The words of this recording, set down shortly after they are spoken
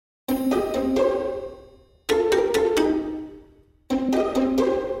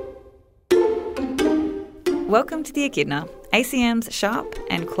Welcome to the Echidna, ACM's sharp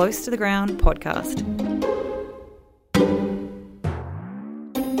and close to the ground podcast.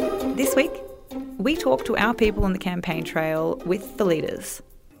 This week, we talk to our people on the campaign trail with the leaders.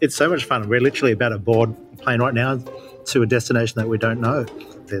 It's so much fun. We're literally about to board a plane right now to a destination that we don't know.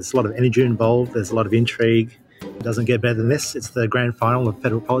 There's a lot of energy involved. There's a lot of intrigue. It doesn't get better than this. It's the grand final of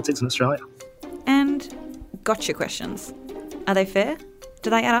federal politics in Australia. And gotcha questions. Are they fair? Do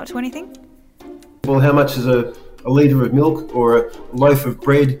they add up to anything? Well, how much is a litre of milk or a loaf of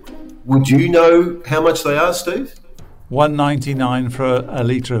bread? Would you know how much they are, Steve? $1.99 for a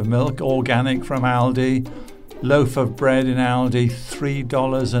litre of milk, organic from Aldi. Loaf of bread in Aldi,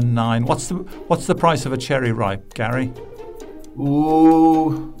 $3.09. What's the price of a cherry ripe, Gary?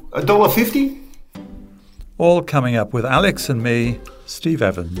 Ooh, $1.50? All coming up with Alex and me, Steve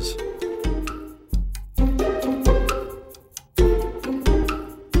Evans.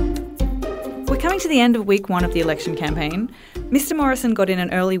 We're coming to the end of week one of the election campaign. Mr Morrison got in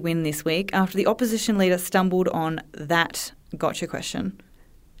an early win this week after the opposition leader stumbled on that gotcha question.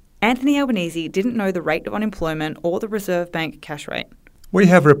 Anthony Albanese didn't know the rate of unemployment or the Reserve Bank cash rate. We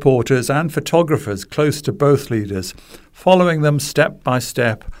have reporters and photographers close to both leaders, following them step by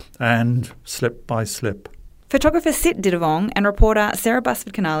step and slip by slip. Photographer Sit Didavong and reporter Sarah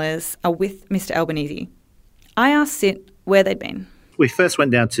Busford-Canales are with Mr Albanese. I asked Sit where they'd been. We first went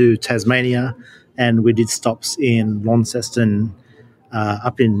down to Tasmania and we did stops in Launceston,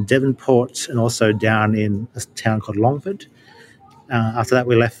 up in Devonport, and also down in a town called Longford. After that,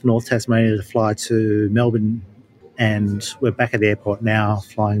 we left North Tasmania to fly to Melbourne, and we're back at the airport now,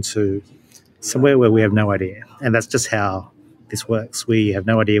 flying to somewhere where we have no idea. And that's just how this works. We have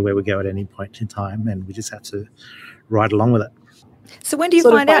no idea where we go at any point in time, and we just have to ride along with it. So when do you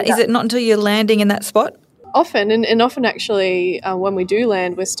find out? Is it not until you're landing in that spot? Often, and often actually, when we do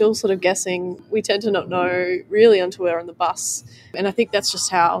land, we're still sort of guessing. We tend to not know really until we're on the bus. And I think that's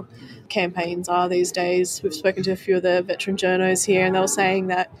just how campaigns are these days. We've spoken to a few of the veteran journos here, and they were saying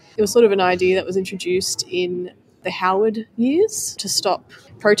that it was sort of an idea that was introduced in the Howard years to stop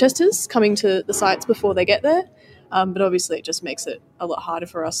protesters coming to the sites before they get there. But obviously it just makes it a lot harder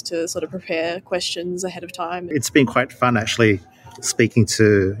for us to sort of prepare questions ahead of time. It's been quite fun actually speaking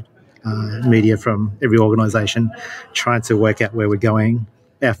to media from every organisation, trying to work out where we're going.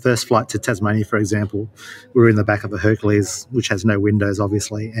 Our first flight to Tasmania, for example, we were in the back of a Hercules, which has no windows,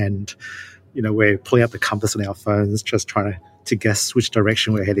 obviously, and we're pulling up the compass on our phones, just trying to guess which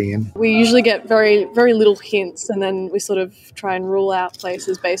direction we're heading in. We usually get very, very little hints, and then we sort of try and rule out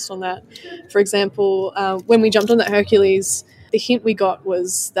places based on that. For example, when we jumped on that Hercules, the hint we got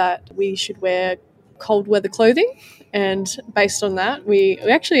was that we should wear cold weather clothing. And based on that, we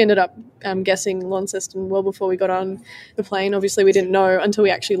actually ended up guessing Launceston well before we got on the plane. Obviously, we didn't know until we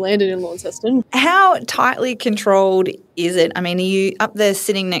actually landed in Launceston. How tightly controlled is it? I mean, are you up there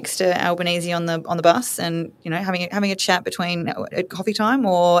sitting next to Albanese on the bus and having a chat between at coffee time,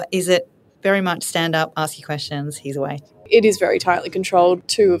 or is it very much stand up, ask your questions, he's away? It is very tightly controlled.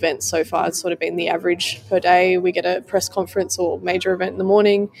 2 events so far. It's sort of been the average per day. We get a press conference or major event in the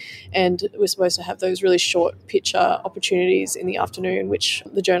morning, and we're supposed to have those really short picture opportunities in the afternoon, which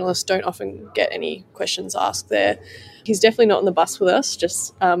the journalists don't often get any questions asked there. He's definitely not on the bus with us,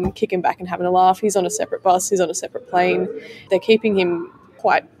 just kicking back and having a laugh. He's on a separate bus. He's on a separate plane. They're keeping him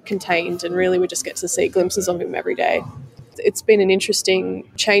quite contained, and really we just get to see glimpses of him every day. It's been an interesting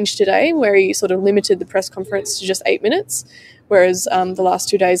change today where he sort of limited the press conference to just 8 minutes, whereas the last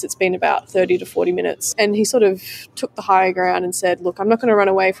 2 days it's been about 30 to 40 minutes. And he sort of took the higher ground and said, look, I'm not going to run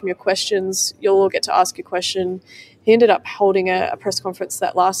away from your questions. You'll all get to ask your question. He ended up holding a press conference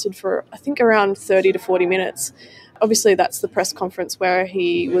that lasted for, I think, around 30 to 40 minutes. Obviously, that's the press conference where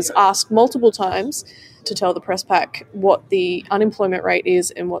he was asked multiple times to tell the press pack what the unemployment rate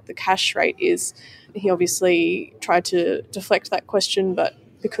is and what the cash rate is. He obviously tried to deflect that question, but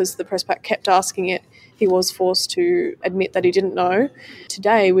because the press pack kept asking it, he was forced to admit that he didn't know.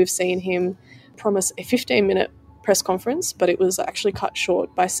 Today, we've seen him promise a 15-minute press conference, but it was actually cut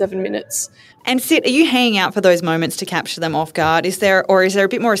short by 7 minutes. And Sid, are you hanging out for those moments to capture them off guard? Is there a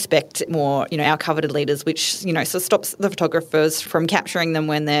bit more respect, more, our coveted leaders, which, sort of stops the photographers from capturing them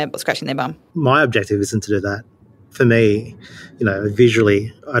when they're scratching their bum? My objective isn't to do that. For me,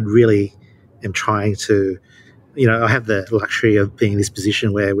 visually, I'd really am trying to, I have the luxury of being in this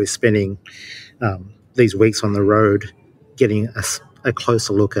position where we're spending these weeks on the road getting a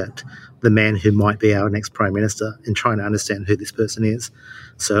closer look at the man who might be our next Prime Minister and trying to understand who this person is.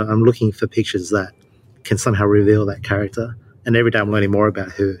 So I'm looking for pictures that can somehow reveal that character. And every day I'm learning more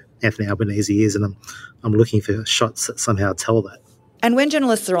about who Anthony Albanese is, and I'm looking for shots that somehow tell that. And when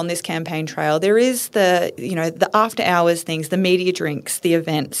journalists are on this campaign trail, there is the after hours things, the media drinks, the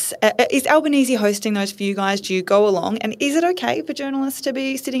events. Is Albanese hosting those for you guys? Do you go along? And is it okay for journalists to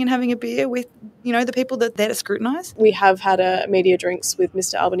be sitting and having a beer with, the people that they're to scrutinise? We have had a media drinks with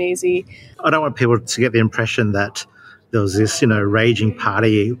Mr. Albanese. I don't want people to get the impression that there was this, raging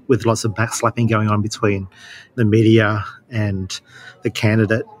party with lots of backslapping going on between the media and the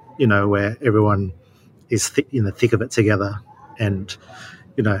candidate, where everyone is in the thick of it together. And,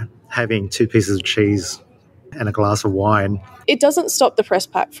 having 2 pieces of cheese and a glass of wine. It doesn't stop the press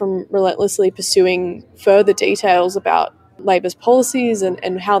pack from relentlessly pursuing further details about Labor's policies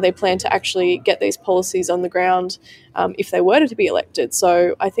and how they plan to actually get these policies on the ground if they were to be elected.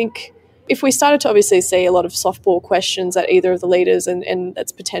 So I think if we started to obviously see a lot of softball questions at either of the leaders and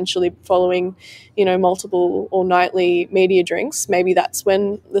that's potentially following, multiple or nightly media drinks, maybe that's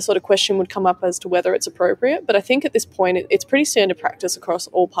when the sort of question would come up as to whether it's appropriate. But I think at this point, it's pretty standard practice across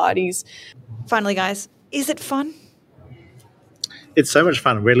all parties. Finally, guys, is it fun? It's so much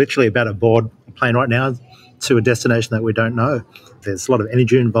fun. We're literally about to board a plane right now to a destination that we don't know. There's a lot of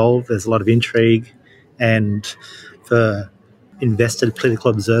energy involved. There's a lot of intrigue. And for invested political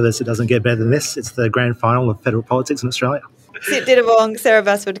observers, it doesn't get better than this. It's the grand final of federal politics in Australia. Sip Didabong, Sarah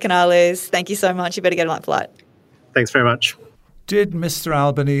Basford-Canales, thank you so much. You better get on that flight. Thanks very much. Did Mr.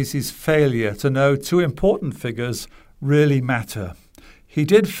 Albanese's failure to know 2 important figures really matter? He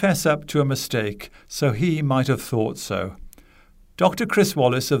did fess up to a mistake, so he might have thought so. Dr. Chris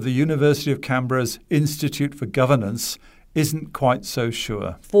Wallace of the University of Canberra's Institute for Governance isn't quite so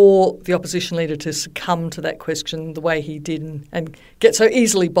sure. For the opposition leader to succumb to that question the way he did and get so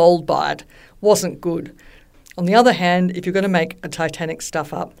easily bowled by it wasn't good. On the other hand, if you're going to make a Titanic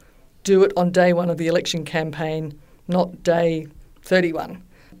stuff up, do it on day 1 of the election campaign, not day 31.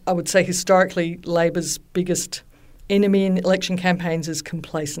 I would say historically Labor's biggest enemy in election campaigns is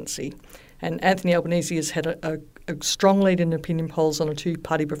complacency. And Anthony Albanese has had a strong lead in opinion polls on a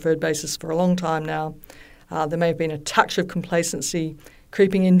 2-party preferred basis for a long time now. There may have been a touch of complacency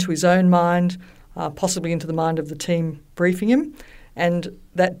creeping into his own mind, possibly into the mind of the team briefing him. And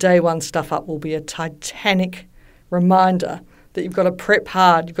that day 1 stuff up will be a titanic reminder that you've got to prep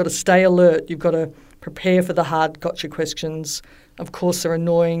hard, you've got to stay alert, you've got to prepare for the hard gotcha questions. Of course, they're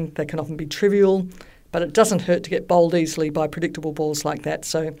annoying, they can often be trivial, but it doesn't hurt to get bowled easily by predictable balls like that.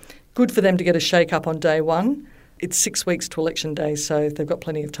 So good for them to get a shake-up on day 1. It's 6 weeks to election day, so they've got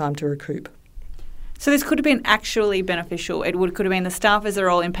plenty of time to recoup. So this could have been actually beneficial. It could have been the staffers are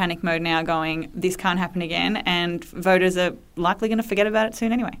all in panic mode now going, this can't happen again, and voters are likely going to forget about it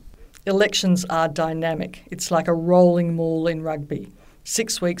soon anyway. Elections are dynamic. It's like a rolling maul in rugby.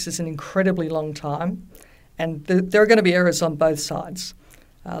 6 weeks is an incredibly long time, and there are going to be errors on both sides.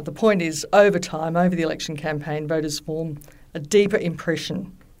 The point is, over time, over the election campaign, voters form a deeper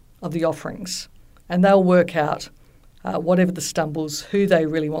impression of the offerings, and they'll work out whatever the stumbles, who they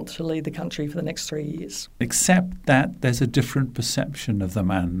really want to lead the country for the next 3 years. Except that there's a different perception of the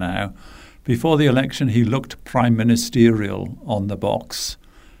man now. Before the election, he looked prime ministerial on the box,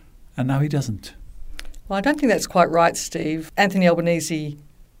 and now he doesn't. Well, I don't think that's quite right, Steve. Anthony Albanese,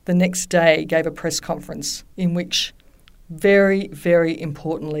 the next day, gave a press conference in which, very, very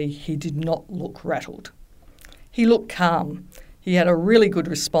importantly, he did not look rattled. He looked calm. He had a really good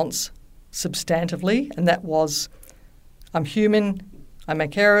response substantively, and that was, I'm human, I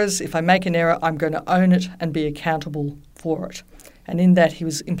make errors. If I make an error, I'm going to own it and be accountable for it. And in that, he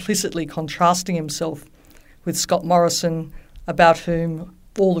was implicitly contrasting himself with Scott Morrison, about whom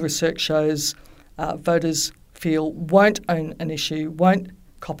all the research shows voters feel won't own an issue, won't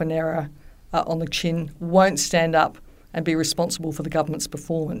cop an error on the chin, won't stand up and be responsible for the government's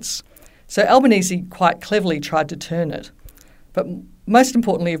performance. So Albanese quite cleverly tried to turn it. But most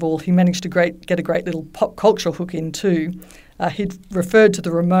importantly of all, he managed to get a great little pop culture hook in too. He'd referred to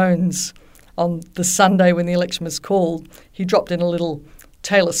the Ramones on the Sunday when the election was called. He dropped in a little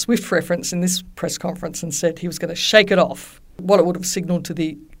Taylor Swift reference in this press conference and said he was going to shake it off. What it would have signalled to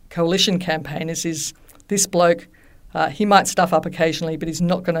the coalition campaign is this bloke, he might stuff up occasionally, but he's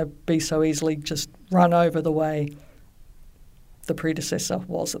not going to be so easily just run over the way the predecessor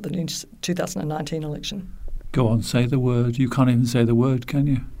was at the 2019 election. Go on, say the word. You can't even say the word, can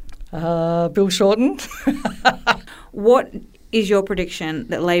you? Bill Shorten. What is your prediction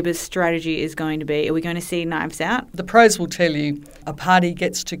that Labor's strategy is going to be? Are we going to see knives out? The pros will tell you a party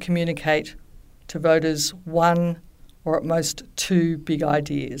gets to communicate to voters one or at most two big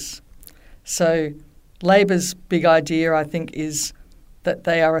ideas. So Labor's big idea, I think, is that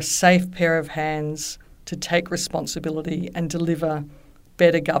they are a safe pair of hands to take responsibility and deliver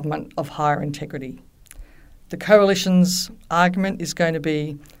better government of higher integrity. The coalition's argument is going to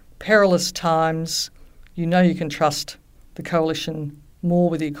be perilous times. You know you can trust the coalition more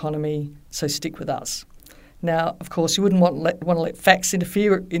with the economy, so stick with us. Now, of course, you wouldn't want to let facts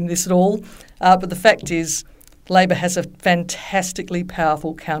interfere in this at all, but the fact is Labor has a fantastically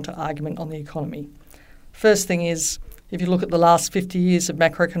powerful counter-argument on the economy. First thing is, if you look at the last 50 years of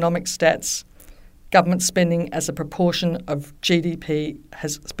macroeconomic stats, government spending as a proportion of GDP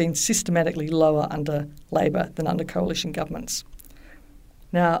has been systematically lower under Labor than under coalition governments.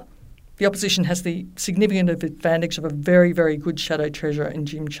 Now, the opposition has the significant advantage of a very, very good shadow treasurer in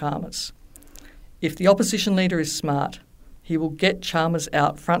Jim Chalmers. If the opposition leader is smart, he will get Chalmers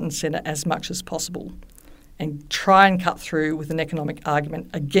out front and centre as much as possible and try and cut through with an economic argument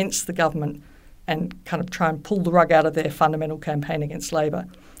against the government and kind of try and pull the rug out of their fundamental campaign against Labor.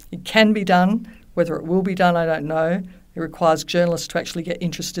 It can be done. Whether it will be done, I don't know. It requires journalists to actually get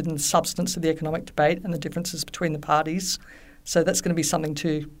interested in the substance of the economic debate and the differences between the parties. So that's going to be something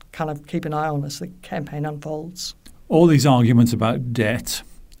to kind of keep an eye on as the campaign unfolds. All these arguments about debt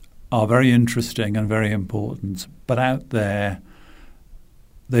are very interesting and very important, but out there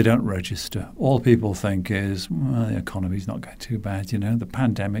they don't register. All people think is, well, the economy's not going too bad, the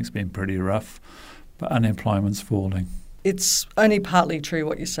pandemic's been pretty rough, but unemployment's falling. It's only partly true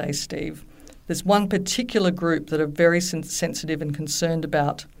what you say, Steve. There's one particular group that are very sensitive and concerned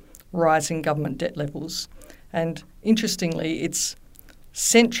about rising government debt levels. And interestingly, it's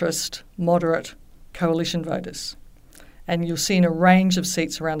centrist, moderate coalition voters. And you'll see in a range of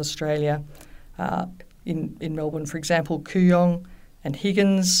seats around Australia, in Melbourne, for example, Kooyong and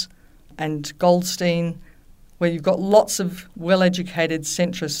Higgins and Goldstein, where you've got lots of well-educated,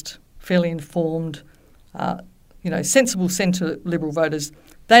 centrist, fairly informed, sensible centre Liberal voters.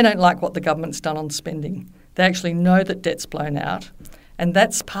 They don't like what the government's done on spending. They actually know that debt's blown out. And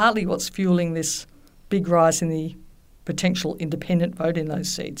that's partly what's fueling this big rise in the potential independent vote in those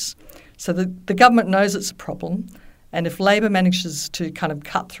seats. So the government knows it's a problem. And if Labor manages to kind of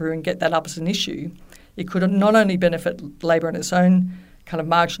cut through and get that up as an issue, it could not only benefit Labor in its own kind of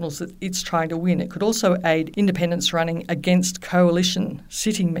marginals that it's trying to win, it could also aid independents running against coalition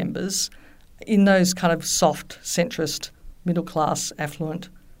sitting members in those kind of soft, centrist, middle-class, affluent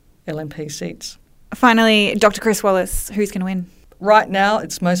LNP seats. Finally, Dr. Chris Wallace, who's going to win? Right now,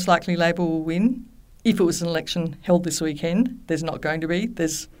 it's most likely Labor will win. If it was an election held this weekend, there's not going to be.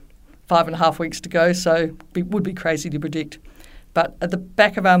 There's 5.5 weeks to go, so it would be crazy to predict. But at the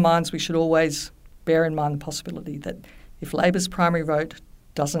back of our minds, we should always bear in mind the possibility that if Labor's primary vote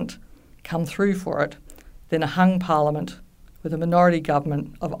doesn't come through for it, then a hung parliament with a minority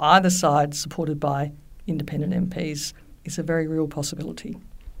government of either side supported by independent MPs is a very real possibility.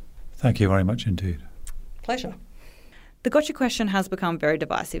 Thank you very much indeed. Pleasure. The gotcha question has become very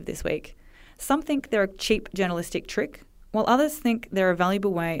divisive this week. Some think they're a cheap journalistic trick, while others think they're a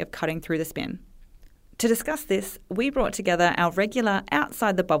valuable way of cutting through the spin. To discuss this, we brought together our regular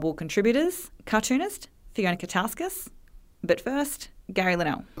Outside the Bubble contributors, cartoonist Fiona Katauskas, but first, Gary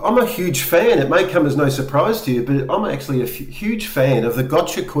Linnell. I'm a huge fan. It may come as no surprise to you, but I'm actually a huge fan of the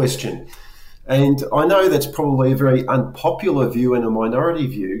gotcha question. And I know that's probably a very unpopular view and a minority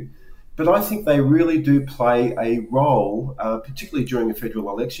view, but I think they really do play a role, particularly during a federal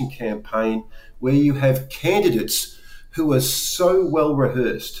election campaign, where you have candidates who are so well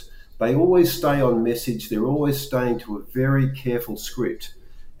rehearsed. They always stay on message. They're always staying to a very careful script.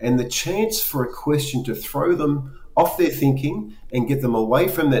 And the chance for a question to throw them off their thinking and get them away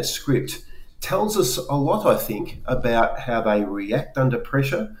from that script tells us a lot, I think, about how they react under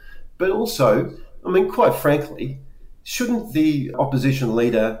pressure. But also, quite frankly, shouldn't the opposition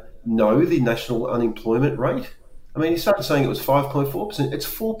leader know the national unemployment rate? He started saying it was 5.4%. It's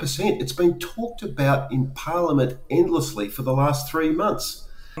 4%. It's been talked about in Parliament endlessly for the last 3 months.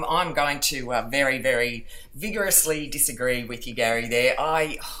 I'm going to very, very vigorously disagree with you, Gary, there.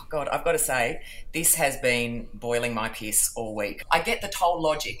 I've got to say, this has been boiling my piss all week. I get the whole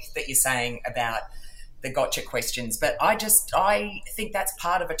logic that you're saying about the gotcha questions, but I think that's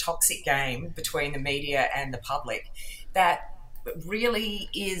part of a toxic game between the media and the public that really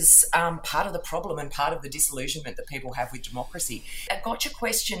is part of the problem and part of the disillusionment that people have with democracy. A gotcha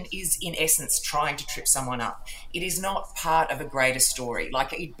question is, in essence, trying to trip someone up. It is not part of a greater story.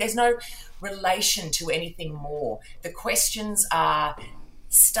 There's no relation to anything more. The questions are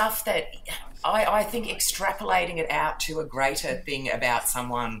stuff that I think extrapolating it out to a greater thing about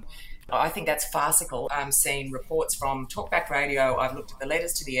someone, I think that's farcical. I'm seeing reports from Talkback Radio. I've looked at the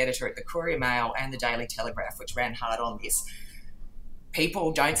letters to the editor at the Courier Mail and the Daily Telegraph, which ran hard on this.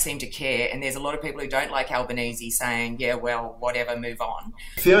 People don't seem to care, and there's a lot of people who don't like Albanese saying, yeah, well, whatever, move on.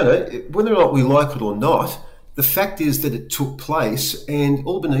 Fiona, whether or not we like it or not, the fact is that it took place, and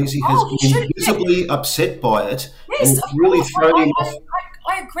Albanese has been visibly upset by it. Yes, and it's really thrown him off.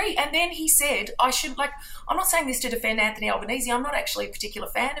 I agree. And then he said, I'm not saying this to defend Anthony Albanese. I'm not actually a particular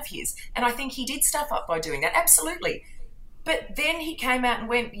fan of his. And I think he did stuff up by doing that. Absolutely. But then he came out and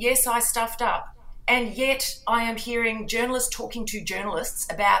went, yes, I stuffed up. And yet I am hearing journalists talking to journalists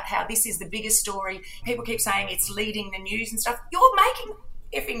about how this is the biggest story. People keep saying it's leading the news and stuff. You're making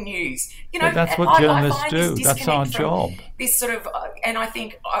effing news. But that's what journalists do. That's our job. This sort of, and I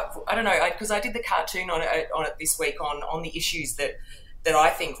think, I don't know, because I did the cartoon on it this week on the issues that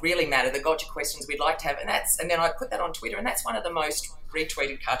I think really matter, the gotcha questions we'd like to have, and then I put that on Twitter, and that's one of the most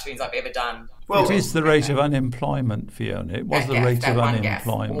retweeted cartoons I've ever done. Well, it is the rate of unemployment, Fiona. It was the rate of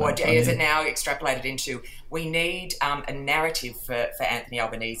unemployment. Or is it now extrapolated into, we need a narrative for Anthony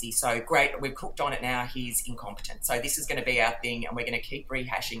Albanese. So great, we've cooked on it now, he's incompetent. So this is going to be our thing, and we're going to keep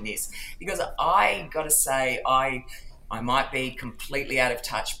rehashing this. Because I got to say, I might be completely out of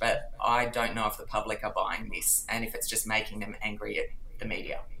touch, but I don't know if the public are buying this and if it's just making them angry at the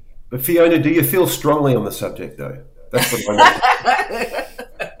media. But Fiona, do you feel strongly on the subject, though? That's what I know.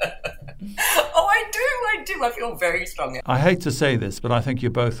 Oh, I do. I feel very strongly. I hate to say this, but I think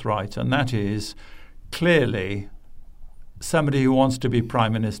you're both right, and that is clearly somebody who wants to be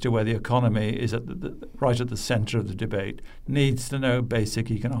Prime Minister, where the economy is right at the centre of the debate, needs to know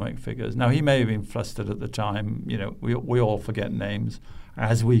basic economic figures. Now, he may have been flustered at the time. You know, we all forget names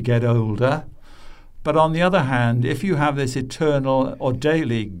as we get older. But on the other hand, if you have this eternal or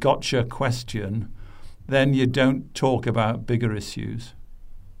daily gotcha question, then you don't talk about bigger issues.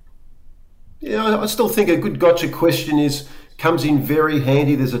 Yeah, I still think a good gotcha question comes in very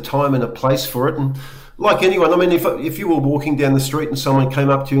handy. There's a time and a place for it. And like anyone, I mean, if you were walking down the street and someone came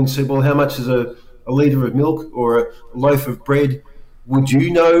up to you and said, well, how much is a litre of milk or a loaf of bread, would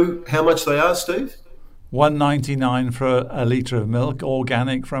you know how much they are, Steve? $1.99 for a litre of milk,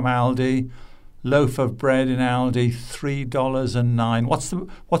 organic from Aldi. Loaf of bread in Aldi, $3.09.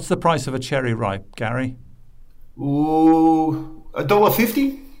 What's the price of a cherry ripe, Gary? Ooh,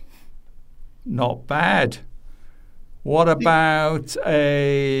 $1.50? Not bad. What about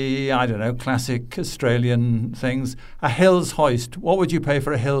classic Australian things? A Hills hoist. What would you pay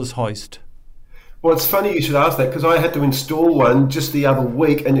for a Hills hoist? Well, it's funny you should ask that, because I had to install one just the other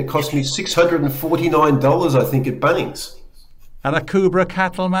week and it cost me $649, I think, at Bunnings. And a Cobra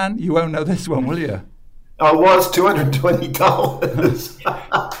Cattleman? You won't know this one, will you? I was $220.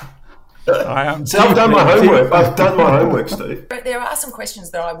 So I've done my homework. Steve. But there are some questions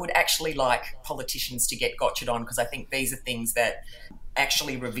that I would actually like politicians to get gotcha'd on, because I think these are things that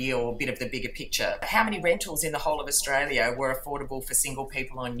actually reveal a bit of the bigger picture. How many rentals in the whole of Australia were affordable for single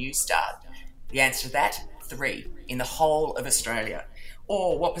people on Newstart? The answer to that, 3 in the whole of Australia.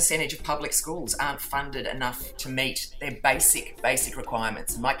 Or what percentage of public schools aren't funded enough to meet their basic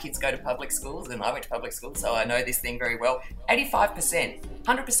requirements? My kids go to public schools, and I went to public school, so I know this thing very well. 85%,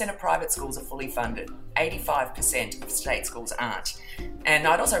 100% of private schools are fully funded. 85% of state schools aren't. And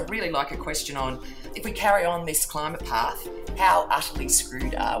I'd also really like a question on, if we carry on this climate path, how utterly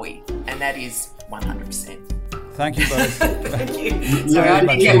screwed are we? And that is 100%. Thank you both. Thank you. Sorry, I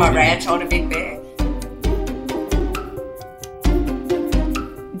did get my rant on a bit there.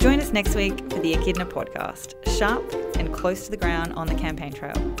 Join us next week for the Echidna podcast, sharp and close to the ground on the campaign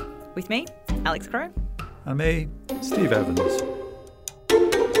trail. With me, Alex Crowe. And me, Steve Evans.